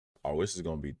Oh, this is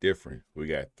gonna be different. We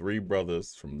got three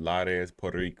brothers from Ciudad,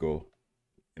 Puerto Rico,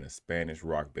 in a Spanish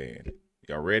rock band.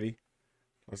 Y'all ready?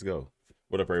 Let's go.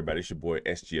 What up, everybody? It's your boy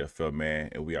SGFL, man,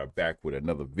 and we are back with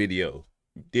another video.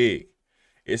 You dig?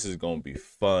 This is gonna be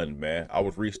fun, man. I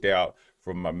was reached out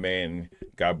from my man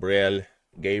Gabriel.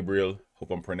 Hope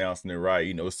I'm pronouncing it right.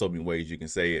 You know, there's so many ways you can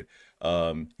say it.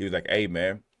 He was like, "Hey,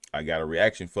 man, I got a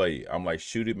reaction for you." I'm like,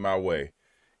 "Shoot it my way."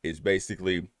 It's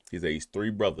basically he's three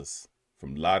brothers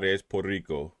from Ciudad, Puerto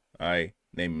Rico. All right,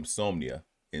 named Inzomnia.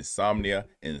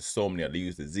 They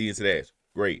use the Z instead of S.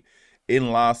 Great.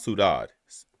 In la Ciudad.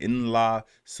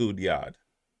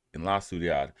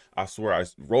 I swear, I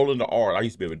rolling the R. I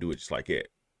used to be able to do it just like that.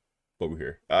 Over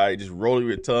here. All right, just rolling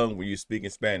your tongue when you're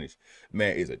speaking Spanish,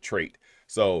 man, is a trait.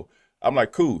 So I'm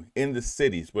like, cool. In the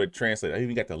cities, but it translated. I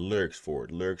even got the lyrics for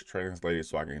it. Lyrics translated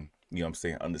so I can, you know what I'm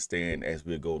saying, understand as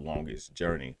we go along this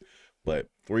journey. But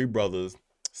three brothers,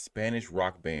 Spanish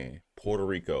rock band, Puerto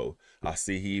Rico. I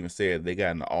see he even said they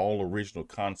got an all original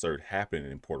concert happening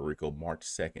in Puerto Rico March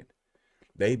 2nd.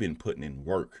 They've been putting in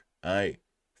work. All right.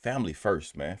 Family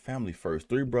first, man. Family first.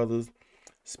 Three brothers,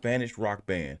 Spanish rock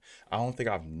band. I don't think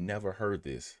I've never heard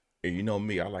this. And you know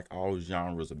me, I like all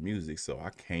genres of music, so I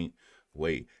can't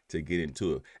wait to get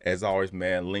into it. As always,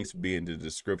 man, links will be in the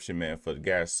description, man, for the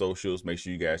guys' socials. Make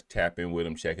sure you guys tap in with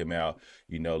them, check them out.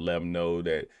 You know, let them know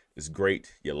that it's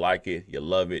great. You like it, you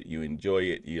love it, you enjoy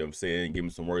it. You know what I'm saying? Give them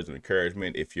some words of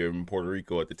encouragement. If you're in Puerto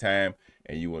Rico at the time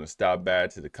and you want to stop by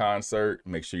to the concert,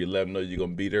 make sure you let them know you're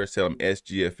going to be there. Tell them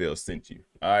SGFL sent you.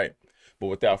 All right. But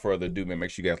without further ado, man,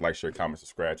 make sure you guys like, share, comment,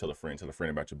 subscribe, tell a friend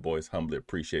about your boys. Humbly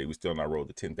appreciate it. We still on our road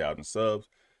to 10,000 subs.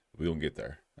 We're going to get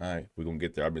there. All right. We're going to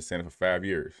get there. I've been saying it for 5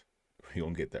 years. We're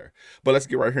going to get there. But let's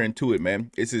get right here into it,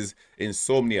 man. This is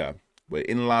Inzomnia, but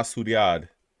in la Ciudad,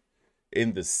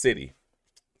 in the city.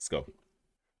 Let's go.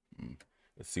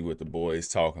 Let's see what the boys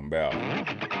talking about.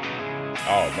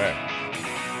 Oh, man.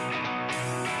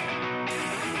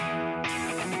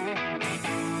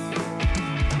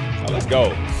 Let's go.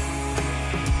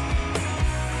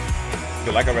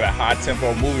 Feel like I'm in a high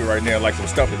tempo movie right now, like some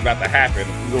stuff is about to happen.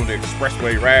 We're on the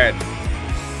expressway ride.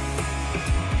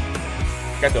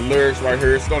 Got the lyrics right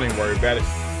here, so don't even worry about it.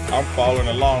 I'm following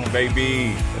along,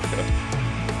 baby.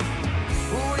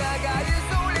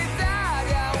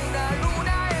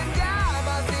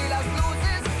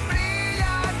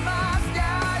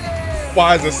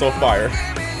 Why is this so fire?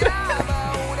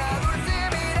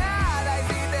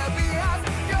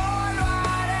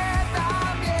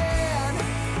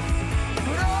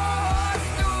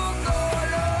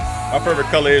 My favorite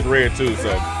color is red too, so.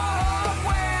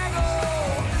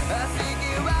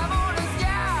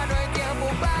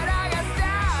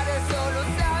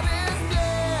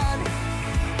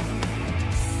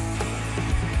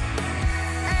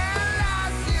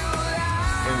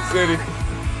 In the city.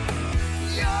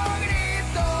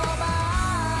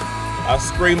 I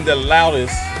screamed the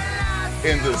loudest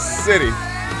in the city.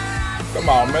 Come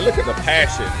on, man, look at the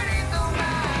passion.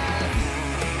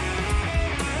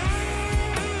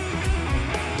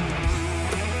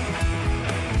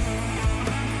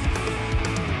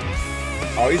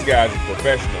 Oh, these guys are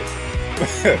professionals.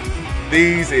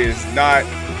 These is not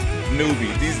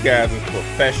newbies. These guys are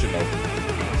professional.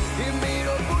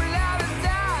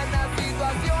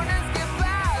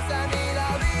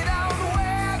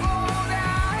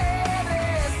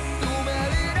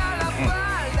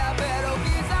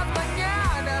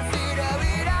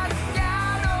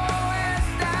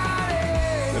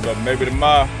 But maybe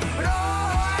tomorrow,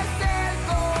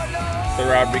 so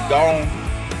I'll be gone.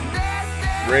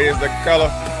 Red is the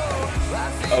color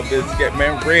of this get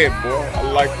man. Red, boy. I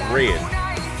like red.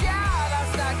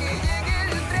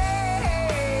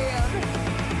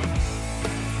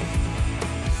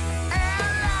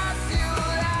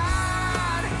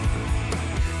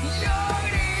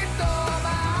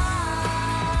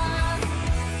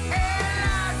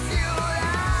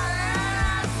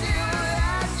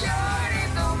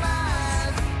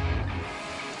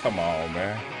 Come on,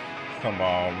 man. Come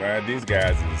on, man. These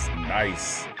guys is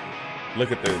nice.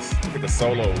 Look at this. Look at the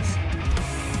solos.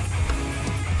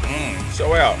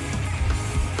 Show out.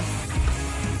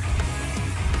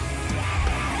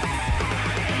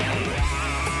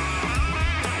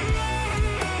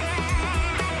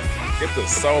 Get the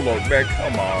solo back.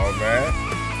 Come on, man.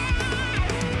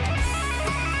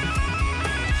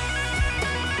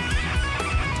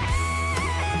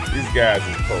 These guys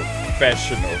is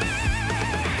professional.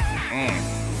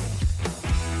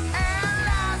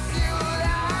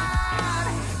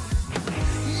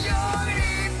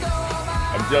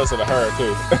 I'm jealous of the hair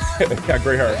too. Got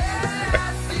great hair.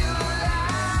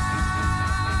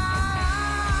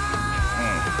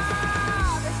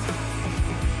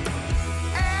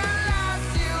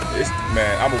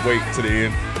 Man, I'm gonna wait to the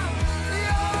end.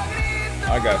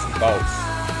 I got some thoughts.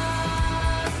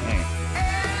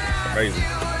 Amazing.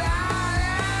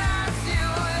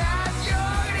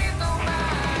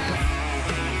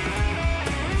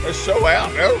 Let's show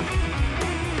out, yo.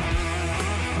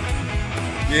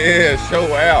 Yeah,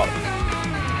 show out.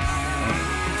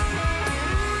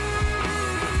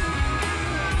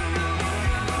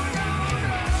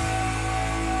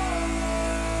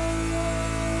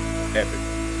 Epic.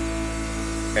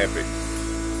 Epic.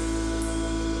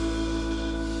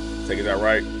 Take it out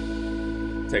right.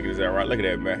 Take it out right. Look at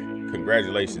that, man.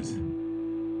 Congratulations.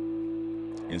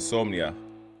 Inzomnia.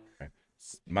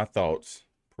 My thoughts.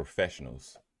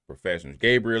 Professionals.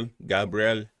 Gabriel.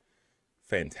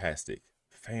 Fantastic.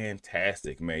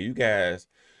 Fantastic, man. You guys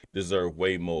deserve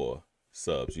way more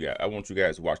subs. I want you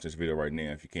guys to watch this video right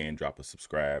now. If you can, drop a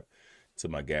subscribe to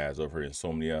my guys over here in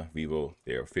Inzomnia Vivo,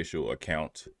 their official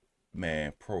account.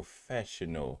 Man,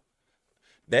 professional.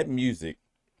 That music,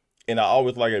 and I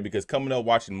always like it because coming up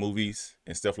watching movies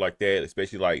and stuff like that,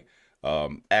 especially like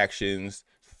actions,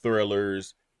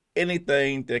 thrillers,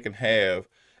 anything that can have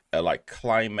a like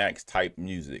climax type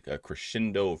music, a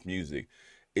crescendo of music,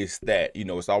 it's that, you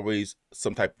know, it's always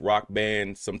some type of rock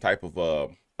band, some type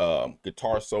of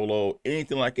guitar solo,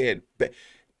 anything like that.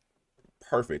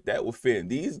 Perfect. That will fit.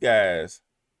 These guys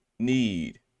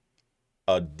need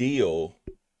a deal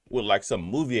with like some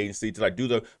movie agency to like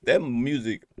do that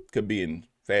music could be in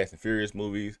Fast and Furious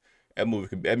movies. That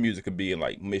music could be in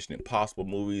like Mission Impossible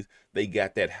movies. They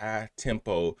got that high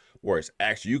tempo where it's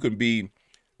actually, you can be,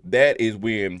 that is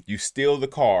when you steal the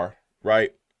car,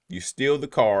 right? You steal the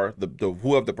car,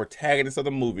 whoever the protagonist of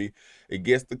the movie, it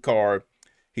gets the car,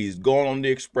 he's going on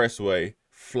the expressway,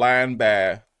 flying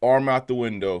by, arm out the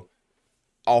window,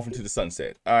 off into the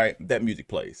sunset. All right, that music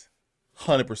plays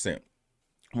 100%.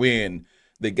 When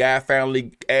the guy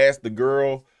finally asks the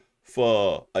girl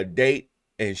for a date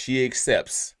and she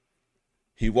accepts,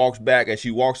 he walks back, as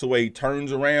she walks away, he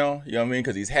turns around, you know what I mean?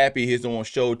 Because he's happy, he doesn't want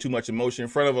to show too much emotion in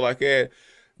front of her like that.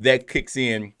 That kicks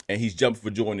in and he's jumping for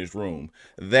joy in his room.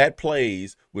 That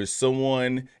plays when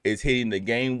someone is hitting the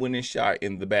game-winning shot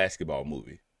in the basketball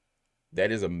movie.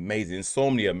 That is amazing.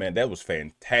 Inzomnia, man, that was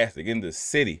fantastic. In the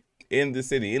city,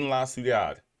 in La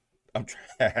Ciudad. I'm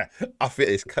trying. I feel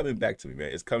it's coming back to me,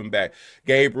 man. It's coming back.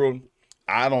 Gabriel,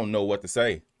 I don't know what to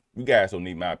say. You guys don't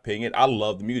need my opinion. I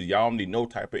love the music. Y'all don't need no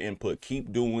type of input.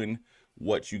 Keep doing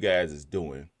what you guys is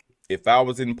doing. If I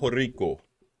was in Puerto Rico,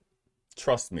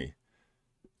 trust me,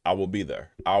 I will be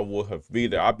there. I will have be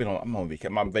there. I'm on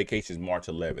vacation. My vacation is March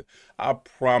 11th. I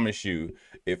promise you,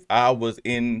 if I was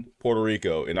in Puerto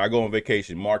Rico and I go on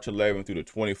vacation March 11th through the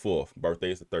 24th,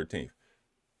 birthday is the 13th,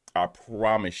 I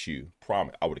promise you,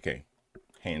 I would have came,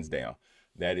 hands down.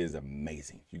 That is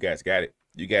amazing. You guys got it.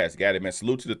 You guys got it, man.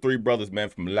 Salute to the three brothers, man,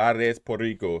 from Lares, Puerto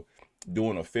Rico,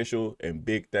 doing official and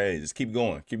big things. Just keep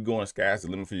going. Keep going. Sky's the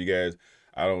limit for you guys.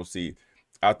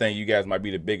 I think you guys might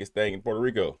be the biggest thing in Puerto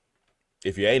Rico.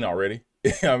 If you ain't already,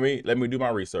 you know what I mean? Let me do my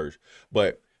research.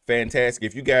 But fantastic.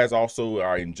 If you guys also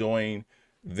are enjoying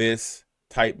this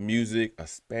type music, a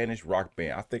Spanish rock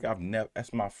band, I think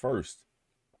that's my first.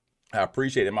 I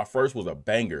appreciate it. My first was a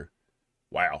banger.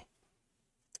 Wow.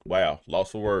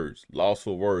 Lost for words.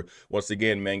 Once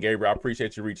again, man, Gabriel, I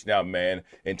appreciate you reaching out, man,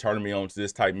 and turning me on to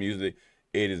this type of music.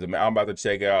 It is, I'm about to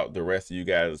check out the rest of you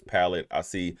guys' palette. I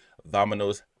see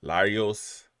Vámonos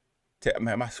Larios.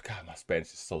 Man, my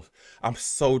Spanish is I'm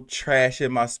so trash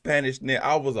in my Spanish now.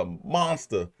 I was a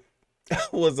monster. I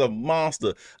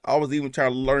was even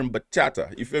trying to learn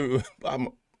bachata. You feel me?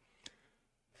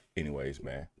 Anyways,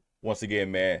 man. Once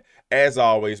again, man, as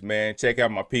always, man, check out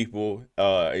my people.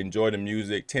 Enjoy the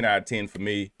music. 10 out of 10 for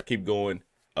me. Keep going.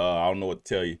 I don't know what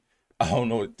to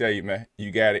tell you. Man.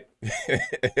 You got it.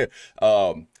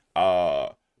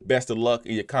 Best of luck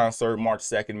in your concert March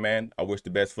 2nd, man. I wish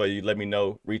the best for you. Let me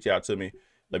know. Reach out to me.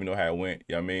 Let me know how it went.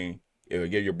 You know what I mean?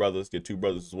 Give your two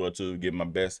brothers as well, too. Give my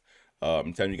best.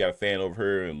 I'm telling you, got a fan over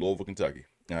here in Louisville, Kentucky.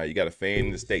 You got a fan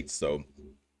in the States. So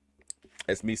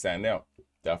that's me signing out.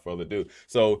 Without further ado.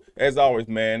 So, as always,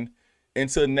 man,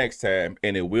 until next time,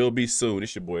 and it will be soon.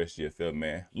 It's your boy SGFL,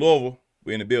 man. Louisville,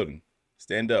 we in the building.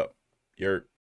 Stand up. Yurt.